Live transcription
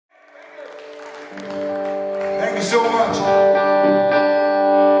Thank you so much.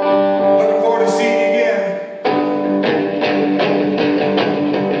 Looking forward to seeing you again.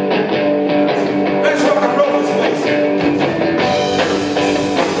 Let's rock and roll this place.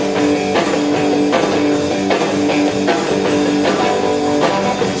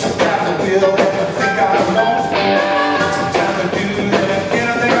 Sometimes I feel and I think I won't. Sometimes I do and again I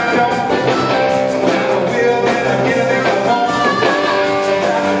think I don't. Sometimes I will and again I think I won't.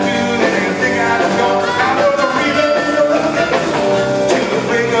 Sometimes I do and I think I don't. I know the reason till the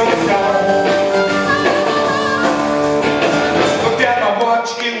break of dawn. Looked at my watch,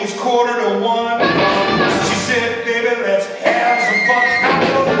 it was 1:45. She said, baby, let's have some fun. I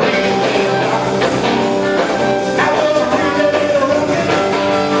know the reason. I was Reelin And Rockin.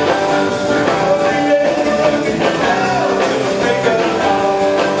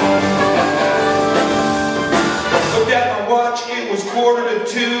 Looked at my watch, it was 1:45.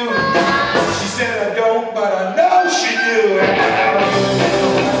 She said I don't, but I know she do.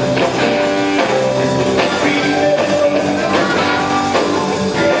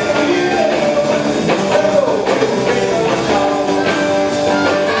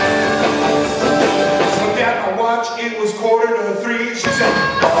 Looked at my watch, it was 2:45. She said,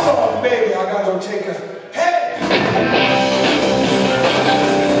 oh baby, I gotta go take a hey.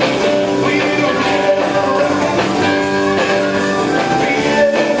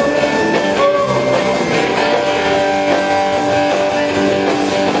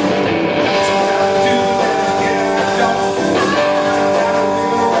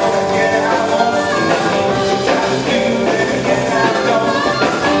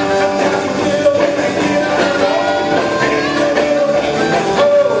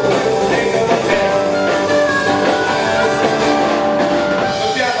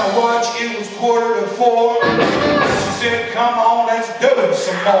 It was 3:45. She said, come on, let's do it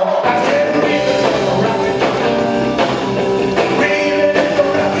some more. I said, Reelin And Rockin. Reelin And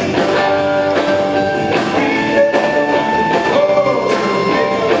Rockin. Reelin And Rockin. Oh,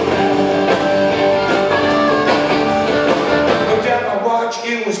 looked at my watch,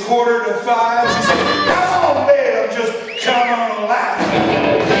 it was 4:45. She said, come on, babe, just come on alive.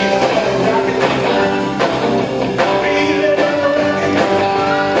 Reelin And Rockin.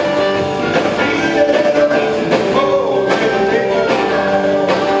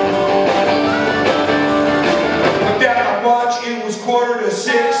 It was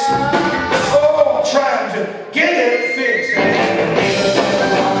 5:45. Oh, I'm trying to get it fixed.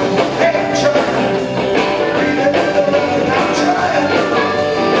 Hey, I'm trying. Reelin And Rockin. I'm trying.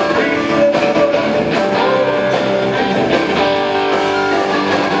 Reelin And Rockin.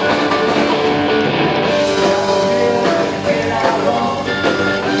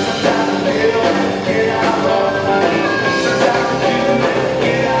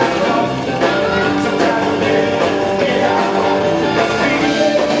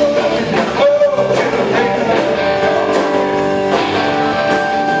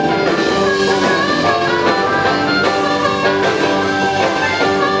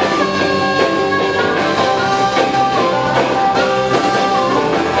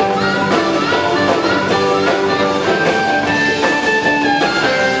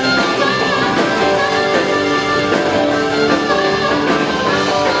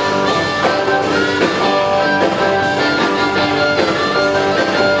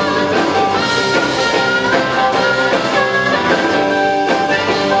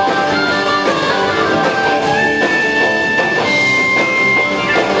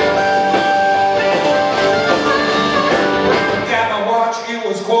 It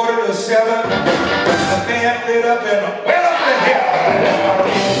was 7:15. The band lit up and went up the hill.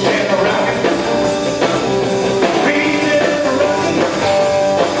 Reelin And Rockin. Reelin And Rockin.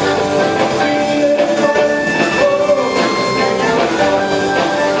 Reelin And Rockin.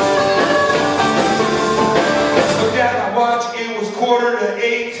 Looked at my watch, it was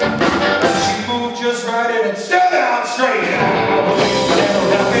 7:45. She moved just right and it stood out straight. Reelin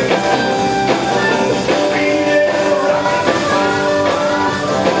And Rockin.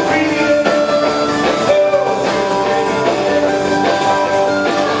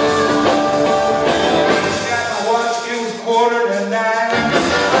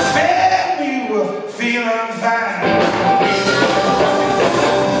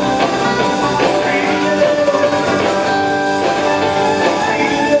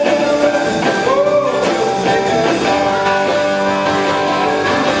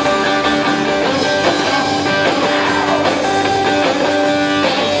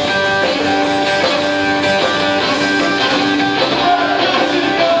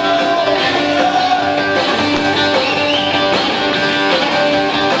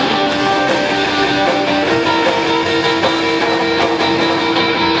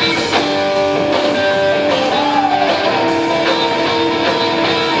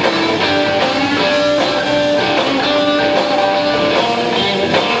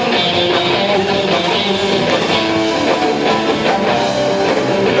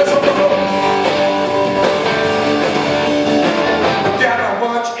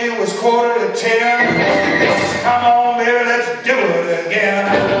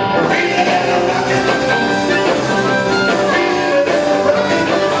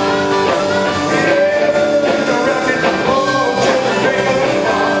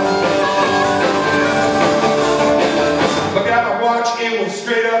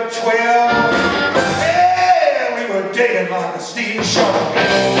 straight up 12. Yeah, we were digging like a steel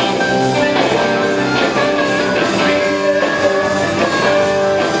shark.